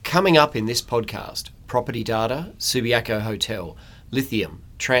Coming up in this podcast, property data, Subiaco Hotel, lithium,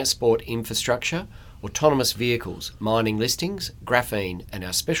 transport infrastructure, autonomous vehicles, mining listings, graphene, and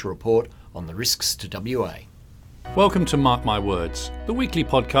our special report on the risks to WA. Welcome to Mark My Words, the weekly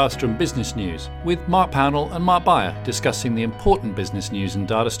podcast from Business News, with Mark Pownall and Mark Beyer discussing the important business news and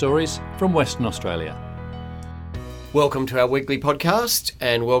data stories from Western Australia. Welcome to our weekly podcast,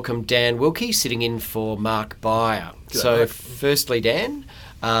 and welcome Dan Wilkie, sitting in for Mark Beyer. So, firstly, Dan,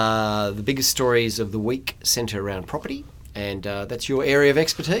 the biggest stories of the week centre around property, and that's your area of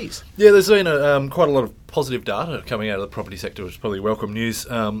expertise. Yeah, there's been quite a lot of positive data coming out of the property sector, which is probably welcome news to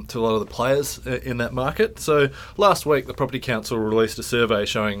a lot of the players in that market. So last week, the Property Council released a survey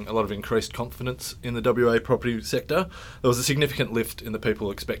showing a lot of increased confidence in the WA property sector. There was a significant lift in the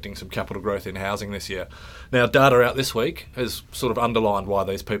people expecting some capital growth in housing this year. Now, data out this week has sort of underlined why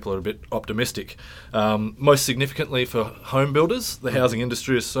these people are a bit optimistic. Most significantly for home builders, the Housing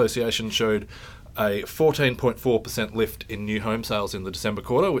Industry Association showed a 14.4% lift in new home sales in the December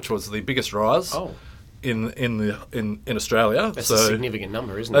quarter, which was the biggest rise in Australia. That's a significant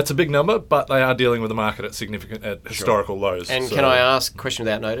number, isn't it? That's a big number, but they are dealing with the market at historical lows. And can I ask, question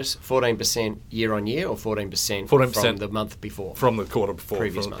without notice, 14% year on year or 14% from the month before? From the quarter before,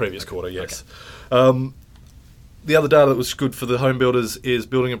 previous quarter, yes. Okay. The other data that was good for the home builders is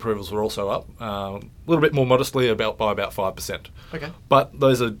building approvals were also up, a little bit more modestly, by about 5%. Okay. But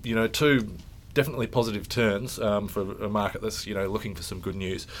those are, two definitely positive turns for a market that's looking for some good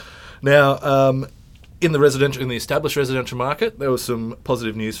news. Now, in the established residential market, there was some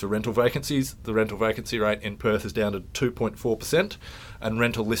positive news for rental vacancies. The rental vacancy rate in Perth is down to 2.4%, and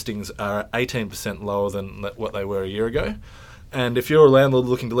rental listings are 18% lower than what they were a year ago. And if you're a landlord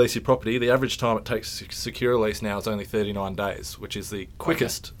looking to lease your property, the average time it takes to secure a lease now is only 39 days, which is the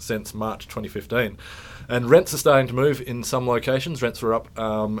quickest since March 2015. And rents are starting to move in some locations. Rents were up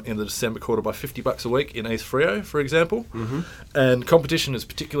in the December quarter by $50 a week in East Freo, for example. Mm-hmm. And competition is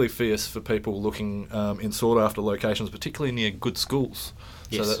particularly fierce for people looking in sought-after locations, particularly near good schools.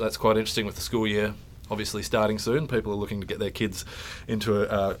 Yes. So that's quite interesting with the school year obviously starting soon. People are looking to get their kids into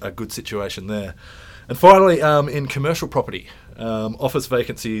a good situation there. And finally, in commercial property, office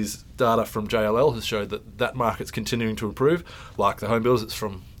vacancies data from JLL has showed that market's continuing to improve. Like the home builders, it's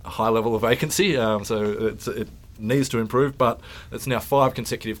from a high level of vacancy, so it needs to improve, but it's now 5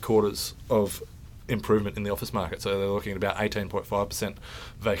 consecutive quarters of improvement in the office market. So they're looking at about 18.5%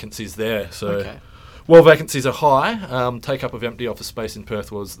 vacancies there. So. Okay. While vacancies are high, take-up of empty office space in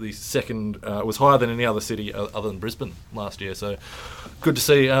Perth was the second, was higher than any other city other than Brisbane last year. So good to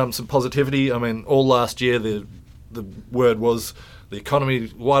see some positivity. I mean, all last year the word was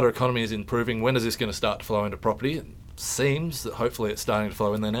the wider economy is improving. When is this going to start to flow into property? It seems that hopefully it's starting to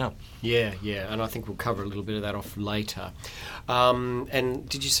flow in there now. Yeah, and I think we'll cover a little bit of that off later. And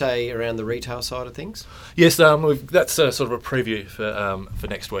did you say around the retail side of things? Yes, that's sort of a preview for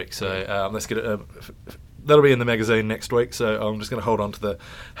next week. So let's get it. That'll be in the magazine next week. So I'm just going to hold on to the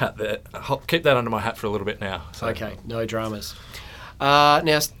hat there. Keep that under my hat for a little bit now. So. Okay, no dramas.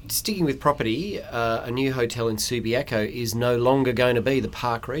 Now, sticking with property, a new hotel in Subiaco is no longer going to be the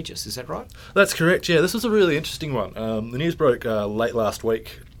Park Regis. Is that right? That's correct, yeah. This was a really interesting one. The news broke late last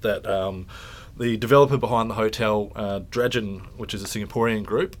week that the developer behind the hotel, Dragon, which is a Singaporean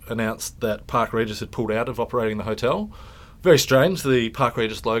group, announced that Park Regis had pulled out of operating the hotel. Very strange. The Park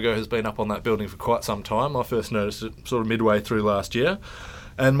Regis logo has been up on that building for quite some time. I first noticed it sort of midway through last year.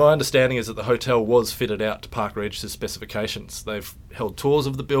 And my understanding is that the hotel was fitted out to Park Regis's specifications. They've held tours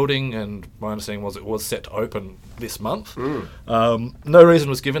of the building, and my understanding was it was set to open this month. No reason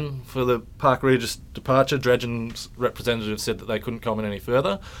was given for the Park Regis departure. Dragon's representative said that they couldn't comment any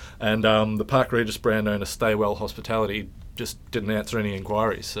further, and the Park Regis brand owner Staywell Hospitality just didn't answer any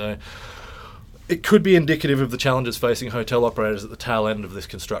inquiries. So it could be indicative of the challenges facing hotel operators at the tail end of this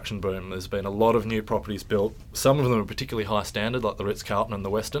construction boom. There's been a lot of new properties built. Some of them are particularly high standard, like the Ritz-Carlton and the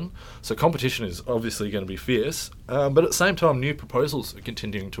Westin. So competition is obviously going to be fierce. But at the same time, new proposals are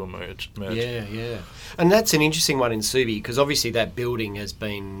continuing to emerge. Yeah. And that's an interesting one in Subi, because obviously that building has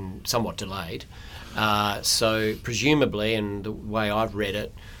been somewhat delayed. So presumably, and the way I've read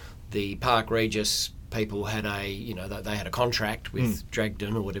it, the Park Regis people had they had a contract with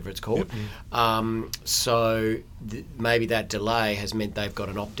Dragden or whatever it's called. Yep. So maybe that delay has meant they've got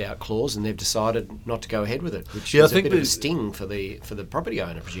an opt-out clause and they've decided not to go ahead with it, which is a bit of a sting for the property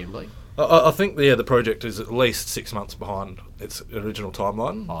owner, presumably. I think the project is at least 6 months behind its original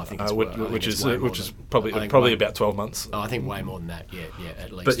timeline. I think it's which is probably about 12 months. I think way more than that. Yeah,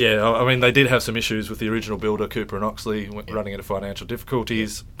 at least. But yeah, I mean, they did have some issues with the original builder, Cooper and Oxley, running into financial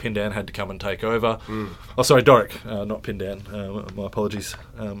difficulties. Pindan had to come and take over. Oh, sorry, Doric, not Pindan. My apologies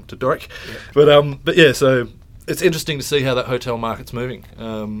to Doric. Yeah. But yeah, so it's interesting to see how that hotel market's moving.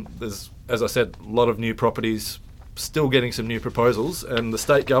 There's, as I said, a lot of new properties. Still getting some new proposals, and the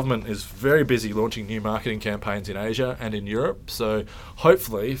state government is very busy launching new marketing campaigns in Asia and in Europe. So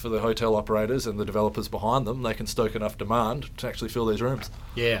hopefully for the hotel operators and the developers behind them, they can stoke enough demand to actually fill these rooms.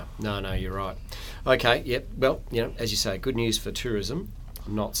 Yeah, no, you're right. Okay, yep. Well, as you say, good news for tourism.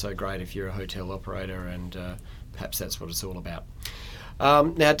 Not so great if you're a hotel operator, and perhaps that's what it's all about.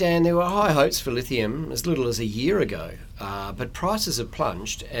 Now, Dan, there were high hopes for lithium as little as a year ago, but prices have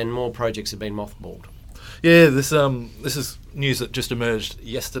plunged and more projects have been mothballed. Yeah, this is news that just emerged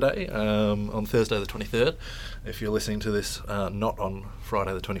yesterday, on Thursday the 23rd, if you're listening to this not on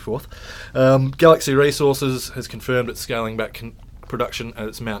Friday the 24th. Galaxy Resources has confirmed it's scaling back production at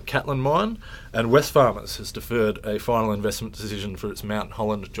its Mount Catlin mine, and Wesfarmers has deferred a final investment decision for its Mount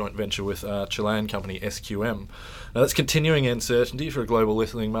Holland joint venture with Chilean company SQM. Now, that's continuing uncertainty for a global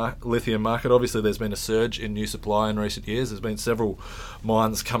lithium market. Obviously, there's been a surge in new supply in recent years. There's been several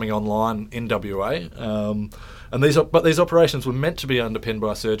mines coming online in WA, and these operations were meant to be underpinned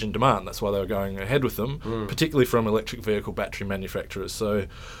by a surge in demand. That's why they were going ahead with them, particularly from electric vehicle battery manufacturers. So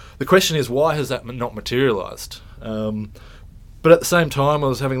the question is, why has that not materialised? But at the same time, I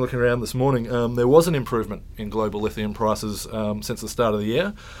was having a look around this morning, there was an improvement in global lithium prices since the start of the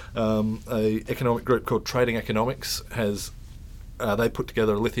year. An economic group called Trading Economics they put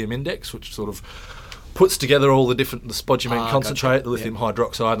together a lithium index, which sort of puts together all the spodumene concentrate, the lithium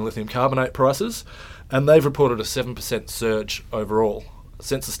hydroxide and lithium carbonate prices, and they've reported a 7% surge overall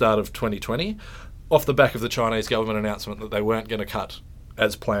since the start of 2020, off the back of the Chinese government announcement that they weren't going to cut,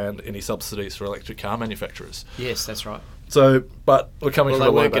 as planned, any subsidies for electric car manufacturers. Yes, that's right. So, but we're coming from a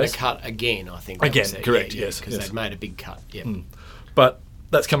low base. Well, they weren't going to cut again, I think. Again, correct, yes. Because they'd made a big cut, But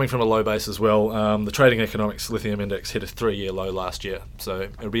that's coming from a low base as well. The Trading Economics Lithium Index hit a 3-year low last year. So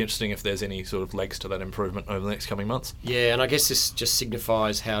it'll be interesting if there's any sort of legs to that improvement over the next coming months. Yeah, and I guess this just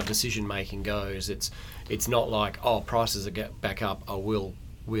signifies how decision-making goes. It's not like, prices are back up, we'll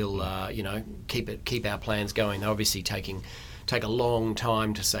keep our plans going. They're obviously take a long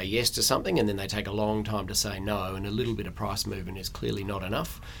time to say yes to something, and then they take a long time to say no, and a little bit of price movement is clearly not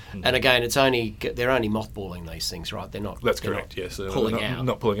enough. And again, they're only mothballing these things, right? They're not. That's correct. Yes, pulling out,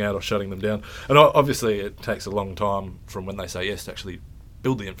 not pulling out or shutting them down. And obviously, it takes a long time from when they say yes to actually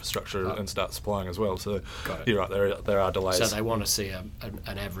build the infrastructure and start supplying as well. So you're right, there are delays. So they want to see an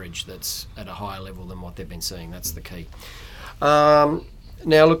average that's at a higher level than what they've been seeing. That's the key.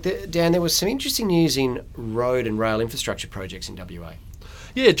 Now, look, Dan, there was some interesting news in road and rail infrastructure projects in WA.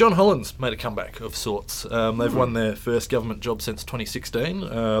 Yeah, John Holland's made a comeback of sorts. They've won their first government job since 2016.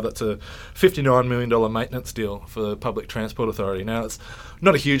 That's a $59 million maintenance deal for the Public Transport Authority. Now, it's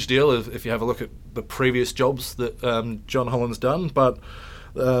not a huge deal if you have a look at the previous jobs that John Holland's done, but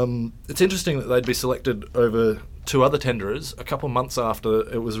it's interesting that they'd be selected over two other tenderers a couple months after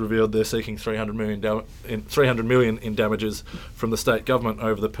it was revealed they're seeking $300 million in damages from the state government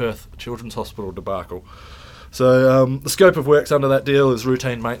over the Perth Children's Hospital debacle. So the scope of works under that deal is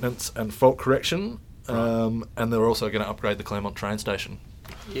routine maintenance and fault correction, and they're also going to upgrade the Claremont train station.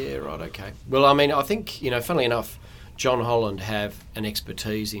 Yeah, right, okay. Well, I mean, I think, funnily enough, John Holland have an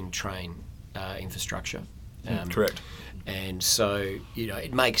expertise in train infrastructure. Correct. And so,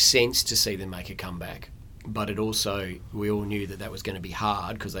 it makes sense to see them make a comeback. But we all knew that was going to be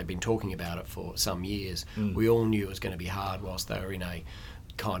hard because they've been talking about it for some years. We all knew it was going to be hard whilst they were in a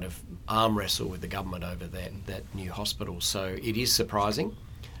kind of arm wrestle with the government over that new hospital. So it is surprising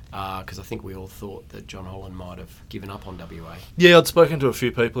because I think we all thought that John Holland might have given up on WA. Yeah, I'd spoken to a few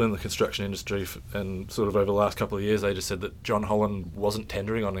people in the construction industry and sort of over the last couple of years they just said that John Holland wasn't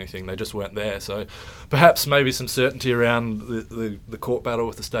tendering on anything, they just weren't there. So perhaps maybe some certainty around the court battle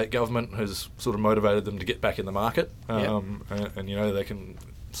with the state government has sort of motivated them to get back in the market, and they can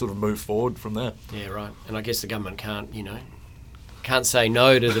sort of move forward from there. Yeah, right. And I guess the government can't say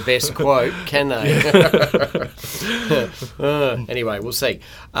no to the best quote, can they? Anyway, we'll see.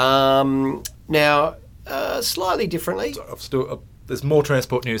 Now, slightly differently. There's more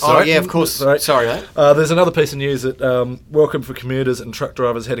transport news. Sorry. Oh, yeah, of course. Sorry, mate. There's another piece of news that welcome for commuters and truck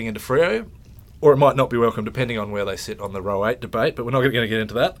drivers heading into Freo. or it might not be welcome depending on where they sit on the Row 8 debate, but we're not going to get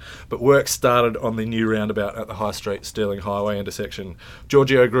into that. But work started on the new roundabout at the High Street Stirling Highway intersection.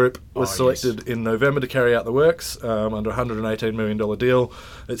 Giorgio Group was selected in November to carry out the works under a $118 million deal.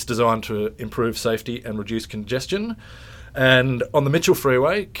 It's designed to improve safety and reduce congestion. And on the Mitchell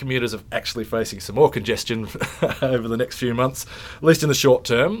Freeway, commuters are actually facing some more congestion over the next few months, at least in the short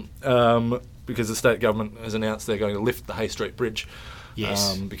term, because the state government has announced they're going to lift the Hay Street Bridge.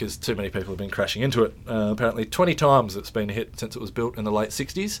 Yes. Because too many people have been crashing into it. Apparently 20 times it's been hit since it was built in the late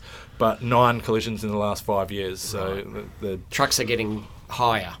 60s, but 9 collisions in the last 5 years. So the trucks are getting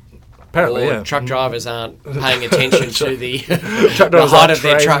higher. Apparently, or yeah. truck drivers aren't paying attention to the, truck the height of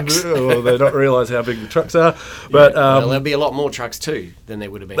their trucks. Or they don't realise how big the trucks are. But well, there'll be a lot more trucks too than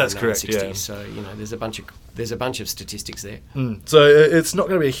there would have been that's in the correct, 60s. yeah. So there's a bunch of statistics there. So it's not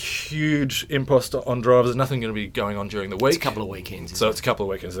going to be a huge impost on drivers. There's nothing going to be going on during the week. It's a couple of weekends. So it's a couple of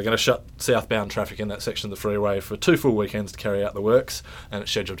weekends. They're going to shut southbound traffic in that section of the freeway for 2 full weekends to carry out the works, and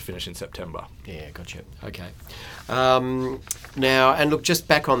it's scheduled to finish in September. Yeah, gotcha. Okay. Now, and look, just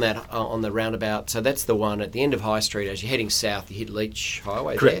back on that, on the roundabout, so that's the one at the end of High Street. As you're heading south, you hit Leach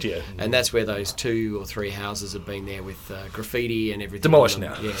Highway. Correct, there, yeah. And that's where those 2 or 3 houses have been there with graffiti and everything. Demolished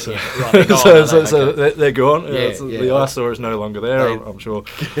now. Yeah, So, right. They're gone, so they're gone. Yeah, the eyesore is no longer there, I'm sure.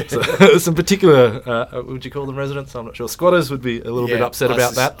 So, some particular, would you call them residents? I'm not sure. Squatters would be a little bit upset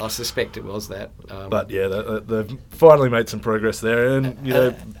about that. I suspect it was that. But yeah, they've finally made some progress there,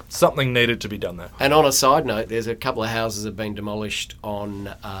 and something needed to be done there. And on a side note, there's a couple of houses that have been demolished on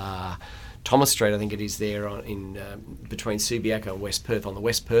Thomas Street, I think it is there, in between Subiaco and West Perth, on the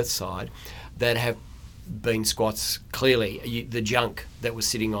West Perth side, that have been squats. Clearly, the junk that was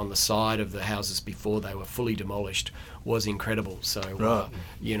sitting on the side of the houses before they were fully demolished was incredible. So,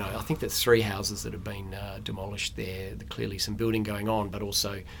 I think there's 3 houses that have been demolished there. Clearly some building going on, but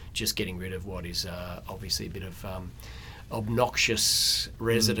also just getting rid of what is obviously a bit of obnoxious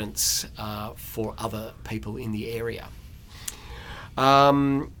residents for other people in the area.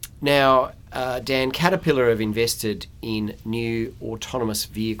 Now, Dan, Caterpillar have invested in new autonomous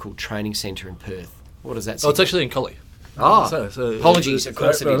vehicle training centre in Perth. What does that say? Oh, it's actually in Collie. So apologies, of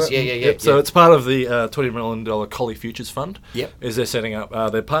course it is. Yeah. So it's part of the $20 million Collie Futures Fund. Yep. Is they're setting up,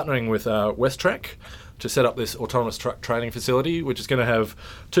 they're partnering with WestTrack to set up this autonomous truck training facility, which is going to have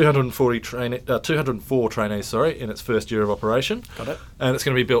 204 trainees, in its first year of operation. Got it. And it's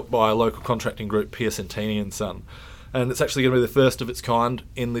going to be built by a local contracting group, Piacentini and Son. And it's actually going to be the first of its kind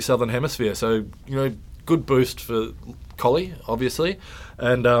in the Southern Hemisphere. So, good boost for Collie, obviously.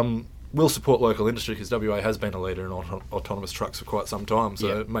 And will support local industry, because WA has been a leader in autonomous trucks for quite some time.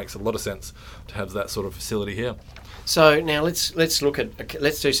 So it makes a lot of sense to have that sort of facility here. So now let's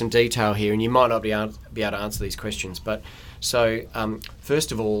do some detail here, and you might not be able to answer these questions, but so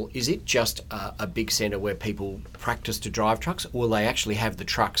first of all, is it just a big centre where people practice to drive trucks, or will they actually have the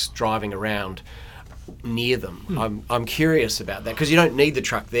trucks driving around near them? I'm curious about that, because you don't need the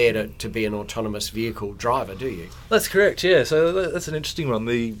truck there to be an autonomous vehicle driver, do you? That's correct, yeah. So that's an interesting one.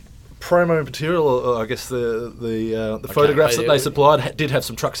 The promo material, or I guess the photographs that they supplied did have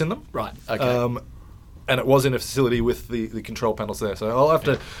some trucks in them. Right, okay. And it was in a facility with the control panels there. So I'll have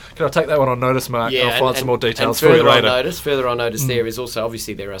to... Can I take that one on notice, Mark? Yeah, I'll find some more details for you later. Further on notice there is also,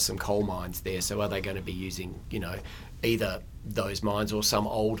 obviously, there are some coal mines there. So are they going to be using, either those mines or some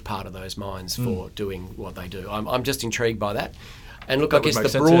old part of those mines for doing what they do? I'm just intrigued by that. And look, I guess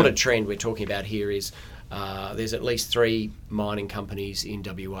the broader trend we're talking about here is there's at least 3 mining companies in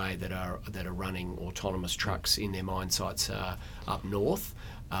WA that are running autonomous trucks in their mine sites up north.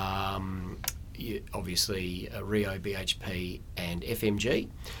 Obviously Rio, BHP and FMG.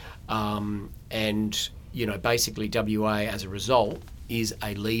 And, basically WA as a result is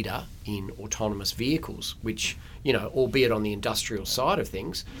a leader in autonomous vehicles, which, albeit on the industrial side of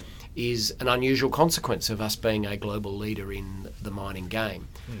things, is an unusual consequence of us being a global leader in the mining game.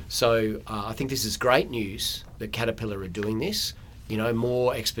 So I think this is great news that Caterpillar are doing this.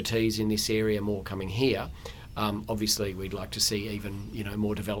 More expertise in this area, more coming here. Obviously, we'd like to see even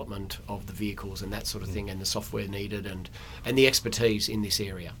more development of the vehicles and that sort of thing, and the software needed and the expertise in this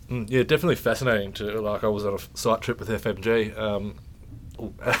area. Yeah, definitely fascinating. I was on a site trip with FMG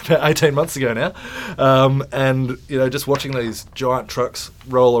about 18 months ago now, and just watching these giant trucks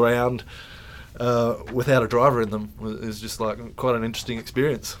roll around without a driver in them is just quite an interesting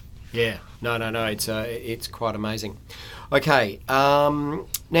experience. Yeah, no, it's quite amazing. Okay,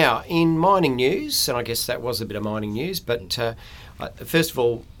 now in mining news, and I guess that was a bit of mining news, but first of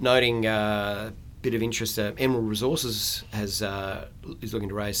all, noting bit of interest. Emerald Resources is looking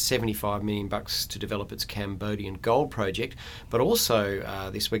to raise $75 million to develop its Cambodian gold project, but also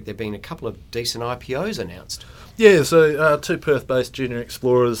this week there have been a couple of decent IPOs announced. Yeah, so two Perth-based junior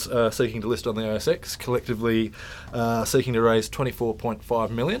explorers seeking to list on the ASX, collectively seeking to raise $24.5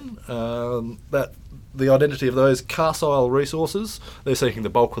 million. The identity of those, Carsile Resources, they're seeking the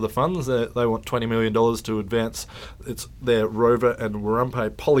bulk of the funds. They want $20 million to advance their Rover and Warumpe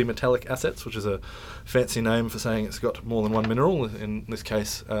polymetallic assets, which is a fancy name for saying it's got more than one mineral, in this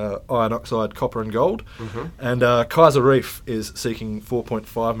case iron oxide, copper and gold. Mm-hmm. And Kaiser Reef is seeking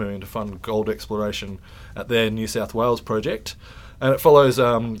 $4.5 million to fund gold exploration at their New South Wales project. And it follows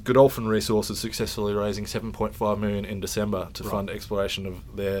Godolphin Resources successfully raising $7.5 million in December to fund exploration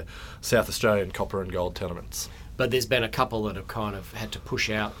of their South Australian copper and gold tenements. But there's been a couple that have kind of had to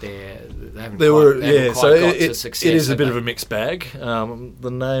push out their. They haven't so got to success. It is a bit of a mixed bag. The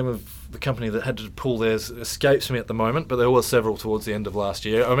name of the company that had to pull theirs escapes me at the moment, but there were several towards the end of last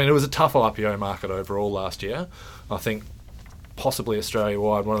year. I mean, it was a tough IPO market overall last year. I think possibly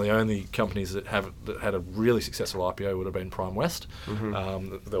Australia-wide, one of the only companies that had a really successful IPO would have been Prime West.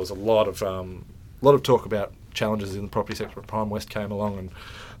 Mm-hmm. There was a lot of talk about challenges in the property sector, but Prime West came along and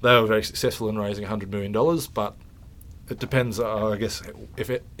they were very successful in raising $100 million, but it depends, I guess,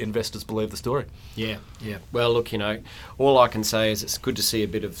 if investors believe the story. Yeah. Well, look, all I can say is it's good to see a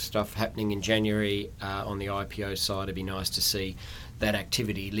bit of stuff happening in January on the IPO side. It'd be nice to see that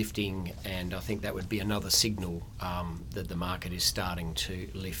activity lifting, and I think that would be another signal that the market is starting to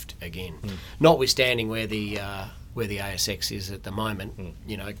lift again. Notwithstanding where the ASX is at the moment,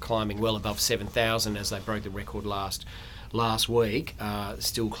 climbing well above 7,000 as they broke the record last week,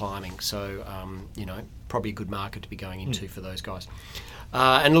 still climbing. So, probably a good market to be going into for those guys.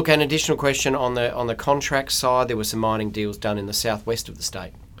 And look, an additional question on the contract side, there were some mining deals done in the southwest of the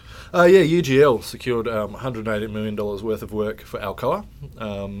state. UGL secured $180 million worth of work for Alcoa.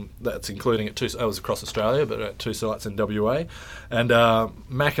 That's including it was across Australia, but at two sites in WA. And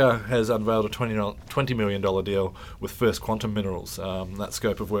Macca has unveiled a $20 million deal with First Quantum Minerals. That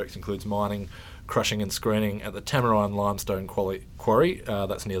scope of work includes mining, crushing and screening at the Tamarine Limestone Quarry.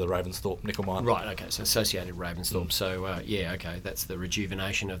 That's near the Ravensthorpe nickel mine. Right, okay, so associated Ravensthorpe. So, okay, that's the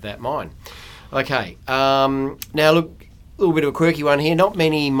rejuvenation of that mine. Okay, now look, a little bit of a quirky one here. Not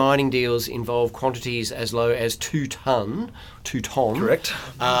many mining deals involve quantities as low as 2 tonne. Correct.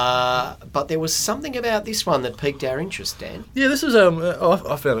 But there was something about this one that piqued our interest, Dan. Yeah, this was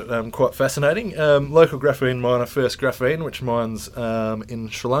I found it quite fascinating. Local graphene miner First Graphene, which mines in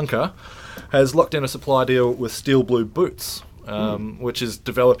Sri Lanka, has locked in a supply deal with Steel Blue Boots. Which is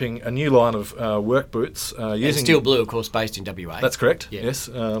developing a new line of work boots using Steel Blue, of course, based in WA. That's correct. Yeah. Yes,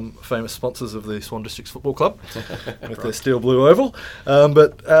 famous sponsors of the Swan Districts Football Club with their Steel Blue oval.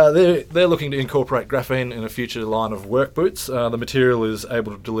 But they're looking to incorporate graphene in a future line of work boots. The material is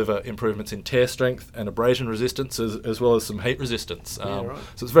able to deliver improvements in tear strength and abrasion resistance, as well as some heat resistance. So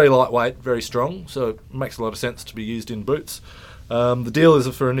it's very lightweight, very strong. So it makes a lot of sense to be used in boots. The deal is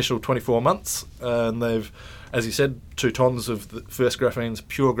for initial 24 months, and they've, as you said, 2 tonnes of the First Graphene's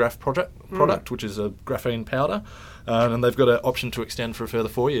Pure Graph product, which is a graphene powder, and they've got an option to extend for a further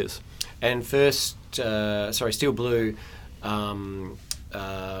 4 years. And Steel Blue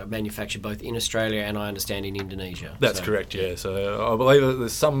manufactured both in Australia and I understand in Indonesia. That's correct, yeah. So I believe that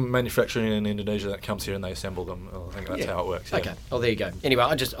there's some manufacturing in Indonesia that comes here and they assemble them. I think that's how it works. Yeah. Okay, well there you go. Anyway,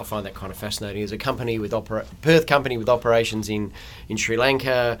 I find that kind of fascinating. There's a company with Perth company with operations in Sri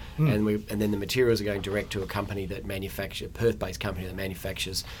Lanka, and then the materials are going direct to a company that Perth-based company that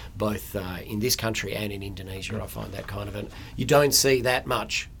manufactures both in this country and in Indonesia. I find that kind of you don't see that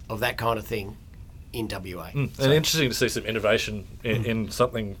much of that kind of thing in WA. And interesting to see some innovation in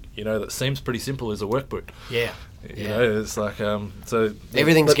something that seems pretty simple as a work boot. Yeah. It's like so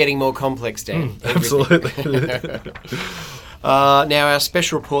everything's getting more complex, Dan. Absolutely. Now our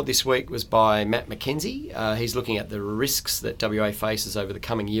special report this week was by Matt McKenzie. He's looking at the risks that WA faces over the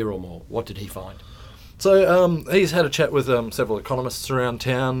coming year or more. What did he find? So he's had a chat with several economists around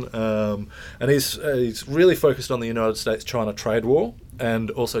town, and he's really focused on the United States-China trade war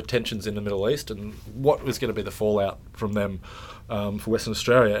and also tensions in the Middle East and what was going to be the fallout from them for Western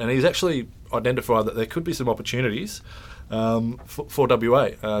Australia. And he's actually identified that there could be some opportunities for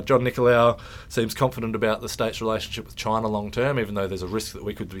WA. John Nicolau seems confident about the state's relationship with China long term, even though there's a risk that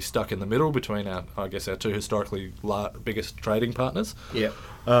we could be stuck in the middle between our two historically biggest trading partners. Yeah.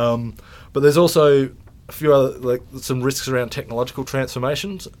 But there's also a few other, some risks around technological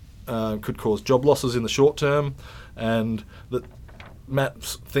transformations could cause job losses in the short term, and that Matt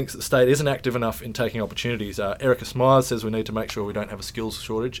thinks the state isn't active enough in taking opportunities. Erica Smythe says we need to make sure we don't have a skills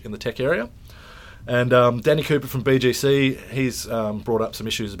shortage in the tech area. And Danny Cooper from BGC, he's brought up some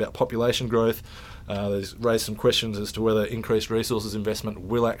issues about population growth. There's raised some questions as to whether increased resources investment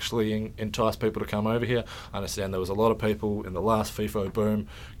will actually entice people to come over here. I understand there was a lot of people in the last FIFO boom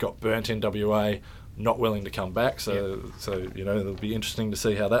got burnt in WA, not willing to come back. So it'll be interesting to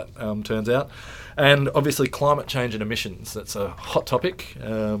see how that turns out. And obviously climate change and emissions, that's a hot topic.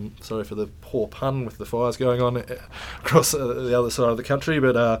 Sorry for the poor pun with the fires going on across the other side of the country,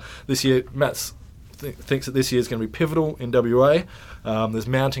 but this year Matt's thinks that this year is going to be pivotal in WA. There's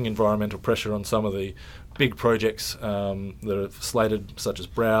mounting environmental pressure on some of the big projects that are slated, such as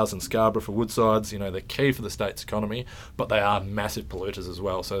Browse and Scarborough for Woodsides. They're key for the state's economy, but they are massive polluters as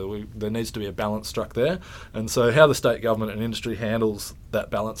well. So there needs to be a balance struck there. And so how the state government and industry handles that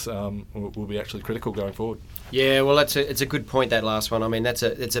balance will be actually critical going forward. Yeah, well, it's a good point, that last one. I mean, it's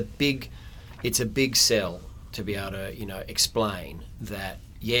a big sell to be able to explain that.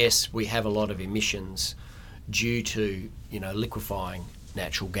 Yes, we have a lot of emissions due to liquefying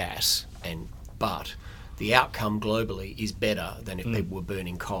natural gas, but the outcome globally is better than if people were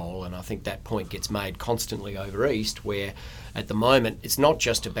burning coal, and I think that point gets made constantly over east, where at the moment it's not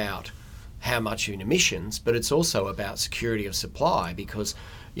just about how much in emissions, but it's also about security of supply, because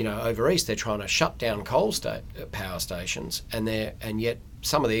over east they're trying to shut down coal power stations, and yet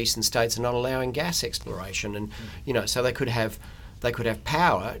some of the eastern states are not allowing gas exploration, and so they could have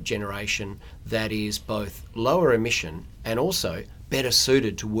power generation that is both lower emission and also better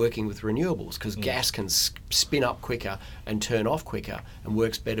suited to working with renewables, because gas can spin up quicker and turn off quicker and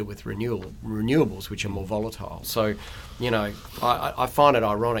works better with renewables, which are more volatile. So, I find it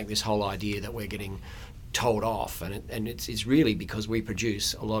ironic, this whole idea that we're getting told off, and it's really because we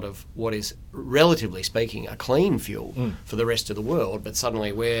produce a lot of what is, relatively speaking, a clean fuel for the rest of the world, but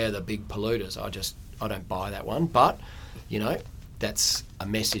suddenly we're the big polluters. I don't buy that one, but that's a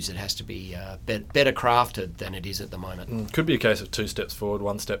message that has to be better crafted than it is at the moment. Could be a case of 2 steps forward,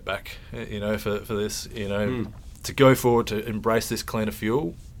 1 step back, for this. To go forward, to embrace this cleaner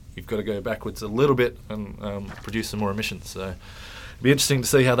fuel, you've got to go backwards a little bit and produce some more emissions. So it'll be interesting to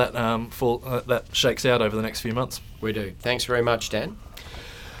see how that that shakes out over the next few months. We do. Thanks very much, Dan.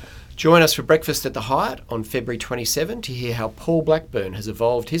 Join us for breakfast at the Hyatt on February 27 to hear how Paul Blackburn has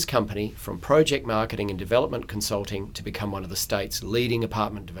evolved his company from project marketing and development consulting to become one of the state's leading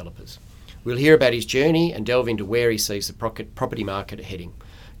apartment developers. We'll hear about his journey and delve into where he sees the property market heading.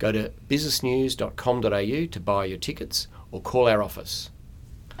 Go to businessnews.com.au to buy your tickets or call our office.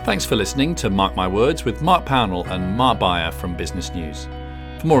 Thanks for listening to Mark My Words with Mark Pownall and Mark Beyer from Business News.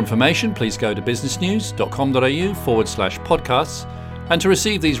 For more information, please go to businessnews.com.au/podcasts. And to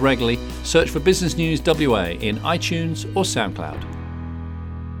receive these regularly, search for Business News WA in iTunes or SoundCloud.